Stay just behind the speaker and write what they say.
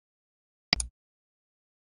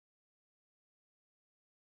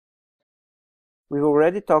We've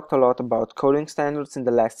already talked a lot about coding standards in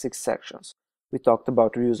the last 6 sections. We talked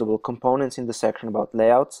about reusable components in the section about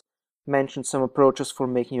layouts, mentioned some approaches for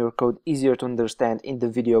making your code easier to understand in the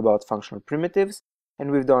video about functional primitives,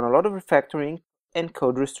 and we've done a lot of refactoring and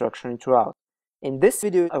code restructuring throughout. In this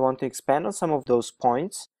video, I want to expand on some of those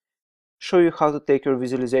points, show you how to take your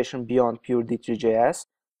visualization beyond pure D3.js,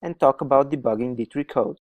 and talk about debugging D3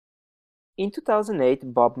 code. In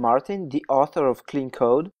 2008, Bob Martin, the author of Clean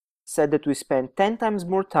Code, said that we spend 10 times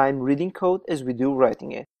more time reading code as we do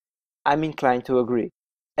writing it. I'm inclined to agree.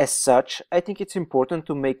 As such, I think it's important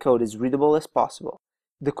to make code as readable as possible.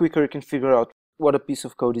 The quicker you can figure out what a piece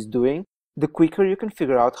of code is doing, the quicker you can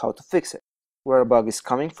figure out how to fix it, where a bug is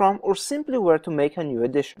coming from, or simply where to make a new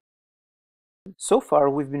addition. So far,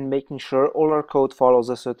 we've been making sure all our code follows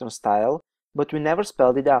a certain style, but we never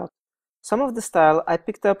spelled it out. Some of the style I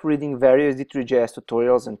picked up reading various D3.js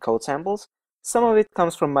tutorials and code samples. Some of it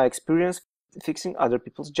comes from my experience fixing other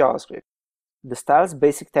people's JavaScript. The style's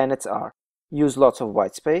basic tenets are: use lots of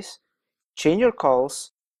white space, chain your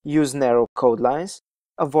calls, use narrow code lines,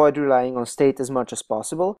 avoid relying on state as much as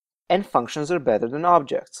possible, and functions are better than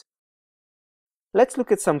objects. Let's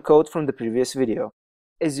look at some code from the previous video.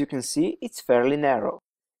 As you can see, it's fairly narrow.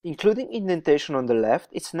 Including indentation on the left,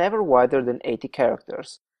 it's never wider than 80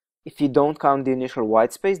 characters. If you don't count the initial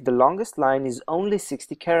whitespace, the longest line is only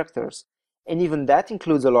 60 characters, and even that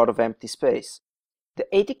includes a lot of empty space. The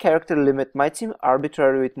 80 character limit might seem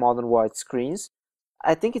arbitrary with modern white screens.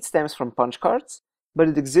 I think it stems from punch cards, but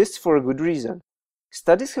it exists for a good reason.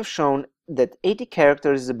 Studies have shown that 80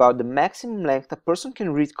 characters is about the maximum length a person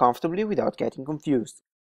can read comfortably without getting confused.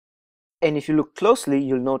 And if you look closely,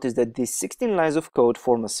 you'll notice that these 16 lines of code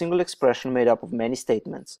form a single expression made up of many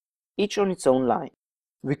statements, each on its own line.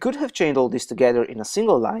 We could have chained all this together in a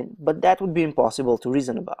single line, but that would be impossible to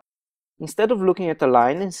reason about. Instead of looking at a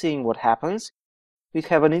line and seeing what happens, we'd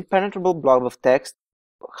have an impenetrable blob of text,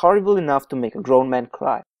 horrible enough to make a grown man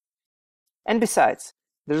cry. And besides,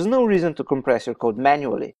 there's no reason to compress your code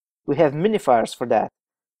manually. We have minifiers for that.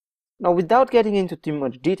 Now, without getting into too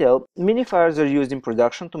much detail, minifiers are used in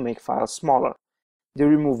production to make files smaller. They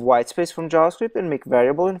remove whitespace from JavaScript and make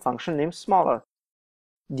variable and function names smaller.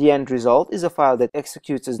 The end result is a file that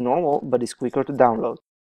executes as normal but is quicker to download.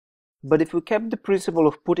 But if we kept the principle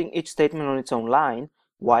of putting each statement on its own line,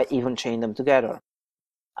 why even chain them together?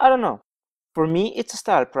 I don't know. For me, it's a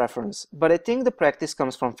style preference, but I think the practice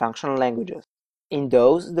comes from functional languages. In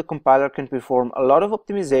those, the compiler can perform a lot of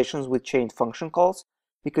optimizations with chained function calls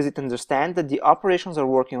because it understands that the operations are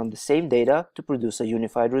working on the same data to produce a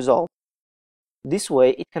unified result. This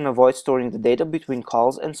way, it can avoid storing the data between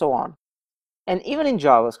calls and so on. And even in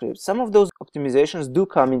JavaScript, some of those optimizations do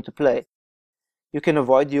come into play. You can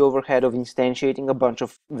avoid the overhead of instantiating a bunch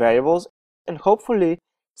of variables, and hopefully,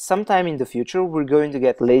 sometime in the future, we're going to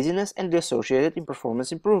get laziness and the associated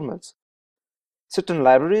performance improvements. Certain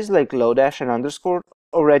libraries like Lodash and Underscore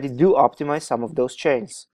already do optimize some of those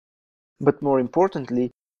chains. But more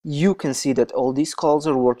importantly, you can see that all these calls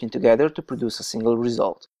are working together to produce a single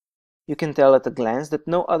result. You can tell at a glance that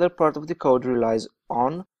no other part of the code relies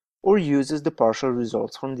on or uses the partial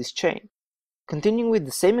results from this chain. Continuing with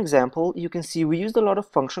the same example, you can see we used a lot of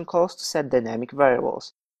function calls to set dynamic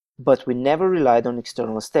variables, but we never relied on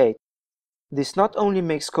external state. This not only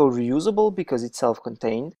makes code reusable because it's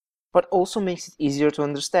self-contained, but also makes it easier to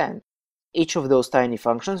understand. Each of those tiny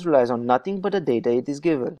functions relies on nothing but the data it is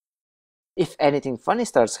given. If anything funny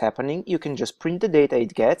starts happening, you can just print the data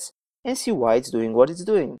it gets and see why it's doing what it's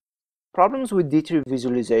doing. Problems with D3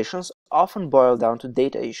 visualizations often boil down to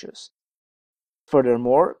data issues.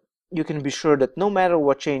 Furthermore, you can be sure that no matter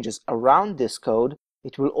what changes around this code,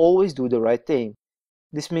 it will always do the right thing.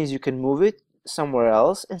 This means you can move it somewhere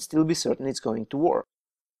else and still be certain it's going to work.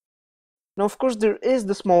 Now, of course, there is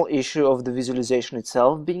the small issue of the visualization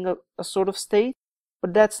itself being a sort of state,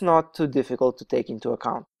 but that's not too difficult to take into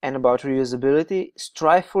account. And about reusability,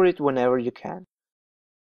 strive for it whenever you can.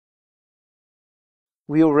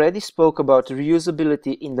 We already spoke about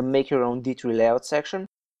reusability in the Make Your Own D3 Layout section,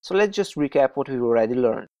 so let's just recap what we've already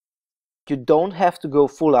learned. You don't have to go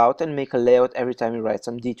full out and make a layout every time you write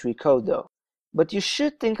some D3 code though, but you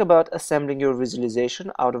should think about assembling your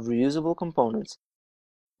visualization out of reusable components.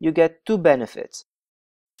 You get two benefits.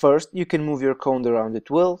 First, you can move your code around at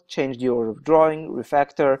will, change the order of drawing,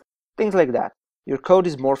 refactor, things like that. Your code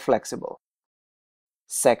is more flexible.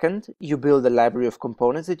 Second, you build a library of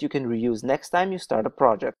components that you can reuse next time you start a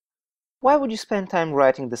project. Why would you spend time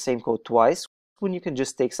writing the same code twice when you can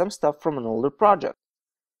just take some stuff from an older project?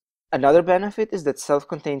 Another benefit is that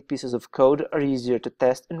self-contained pieces of code are easier to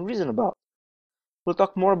test and reason about. We'll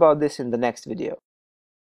talk more about this in the next video.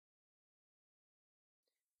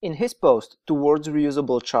 In his post, Towards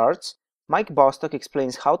Reusable Charts, Mike Bostock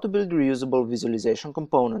explains how to build reusable visualization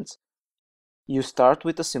components. You start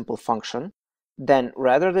with a simple function, then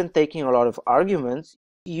rather than taking a lot of arguments,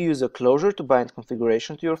 you use a closure to bind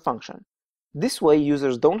configuration to your function. This way,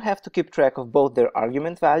 users don't have to keep track of both their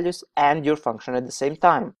argument values and your function at the same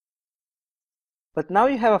time. But now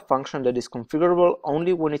you have a function that is configurable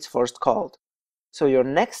only when it's first called. So your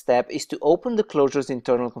next step is to open the closure's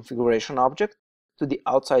internal configuration object to the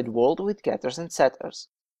outside world with getters and setters.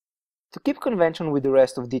 To keep convention with the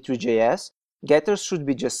rest of D3.js, getters should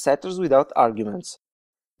be just setters without arguments.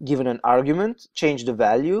 Given an argument, change the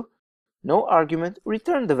value. No argument,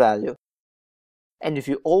 return the value. And if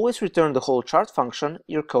you always return the whole chart function,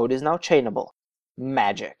 your code is now chainable.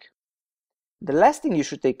 Magic! The last thing you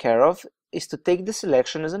should take care of is to take the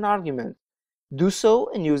selection as an argument. Do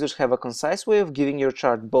so, and users have a concise way of giving your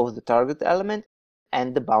chart both the target element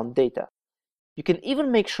and the bound data. You can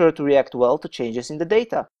even make sure to react well to changes in the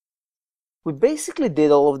data. We basically did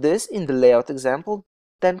all of this in the layout example,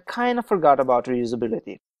 then kinda forgot about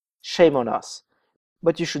reusability. Shame on us.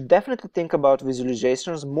 But you should definitely think about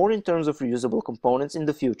visualizations more in terms of reusable components in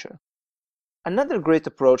the future. Another great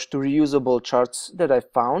approach to reusable charts that I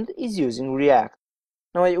found is using React.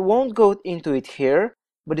 Now I won't go into it here,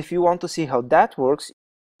 but if you want to see how that works,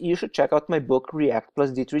 you should check out my book React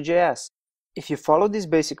plus D3.js. If you follow these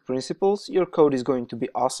basic principles, your code is going to be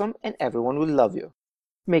awesome and everyone will love you.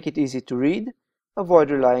 Make it easy to read,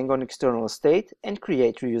 avoid relying on external state, and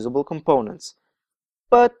create reusable components.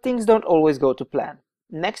 But things don't always go to plan.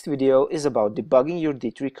 Next video is about debugging your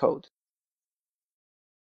D3 code.